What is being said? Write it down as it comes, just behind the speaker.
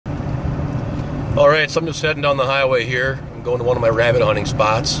Alright, so I'm just heading down the highway here. I'm going to one of my rabbit hunting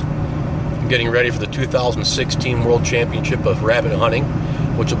spots. I'm getting ready for the 2016 World Championship of Rabbit Hunting,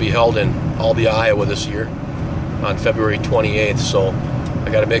 which will be held in Albia, Iowa this year on February 28th. So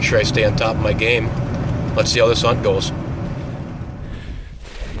I got to make sure I stay on top of my game. Let's see how this hunt goes.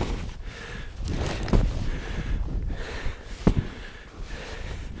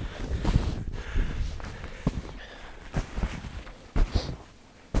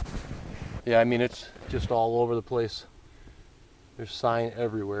 Yeah, I mean, it's just all over the place. There's sign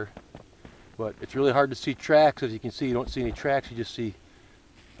everywhere. But it's really hard to see tracks. As you can see, you don't see any tracks. You just see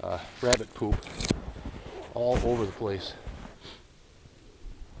rabbit poop all over the place.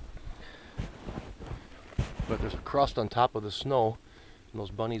 But there's a crust on top of the snow, and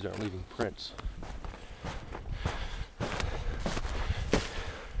those bunnies aren't leaving prints.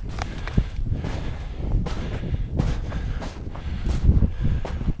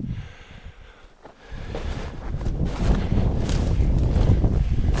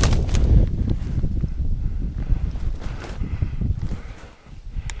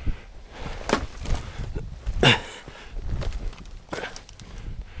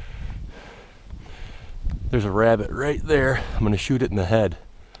 There's a rabbit right there. I'm going to shoot it in the head.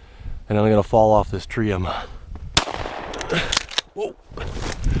 And I'm going to fall off this tree I'm on. Whoa.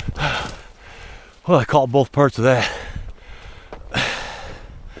 Well, I caught both parts of that.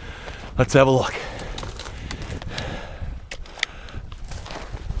 Let's have a look.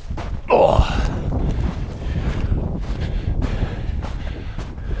 Oh.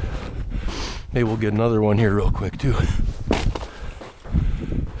 Maybe we'll get another one here real quick too.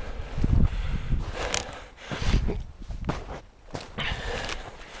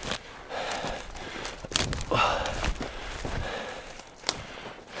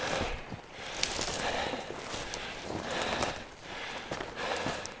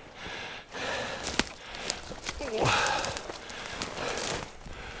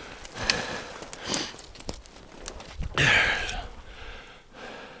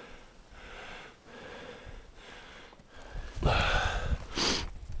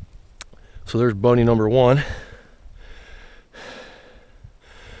 So there's bunny number one.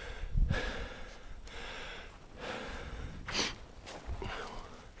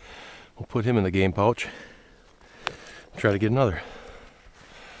 We'll put him in the game pouch. Try to get another.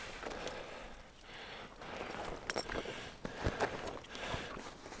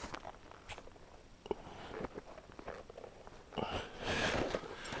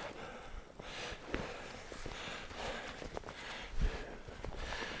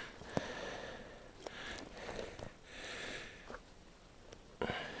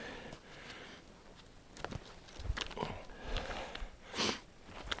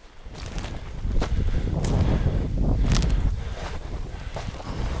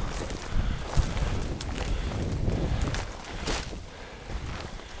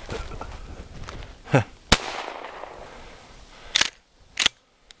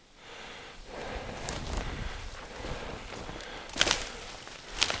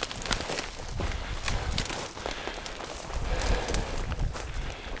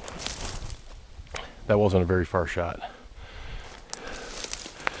 That wasn't a very far shot.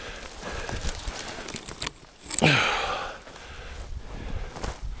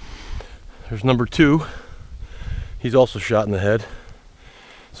 There's number two. He's also shot in the head.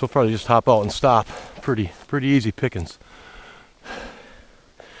 So far they just hop out and stop. Pretty easy pickings.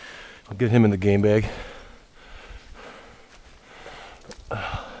 I'll get him in the game bag.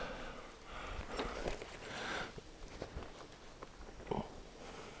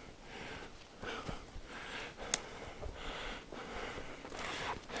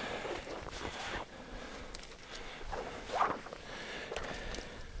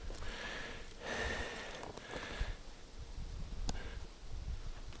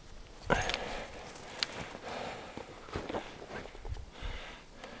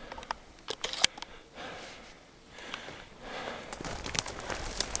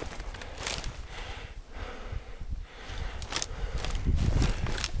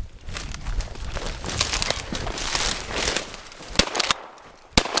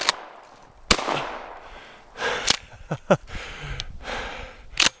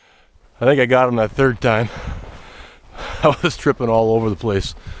 I think I got him that third time. I was tripping all over the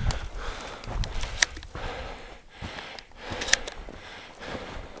place.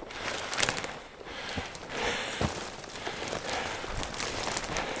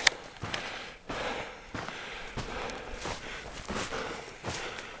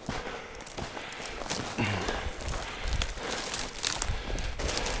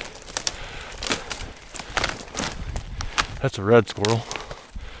 That's a red squirrel.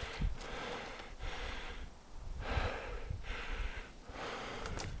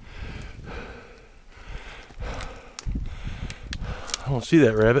 don't see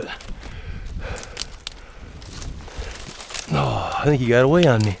that rabbit. Oh, I think he got away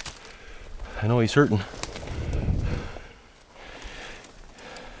on me. I know he's hurting.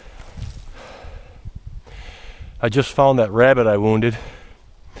 I just found that rabbit I wounded.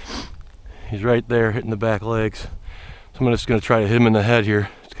 He's right there hitting the back legs. So I'm just going to try to hit him in the head here.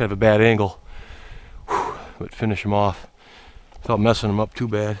 It's kind of a bad angle. Whew, but finish him off without messing him up too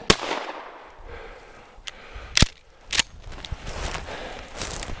bad.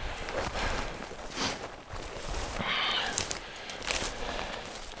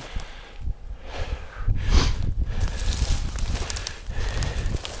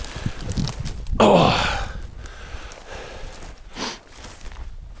 Oh.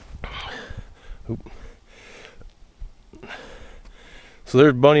 Oop. So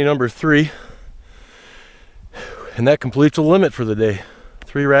there's bunny number 3, and that completes the limit for the day.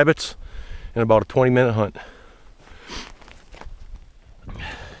 3 rabbits in about a 20-minute hunt.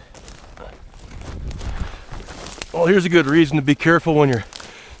 Well, here's a good reason to be careful when you're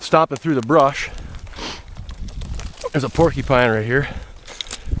stomping through the brush. There's a porcupine right here.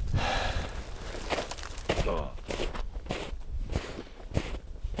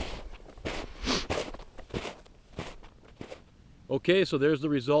 Okay, so there's the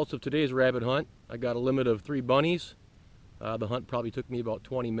results of today's rabbit hunt. I got a limit of 3 bunnies. The hunt probably took me about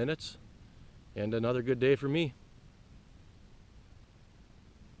 20 minutes, and another good day for me.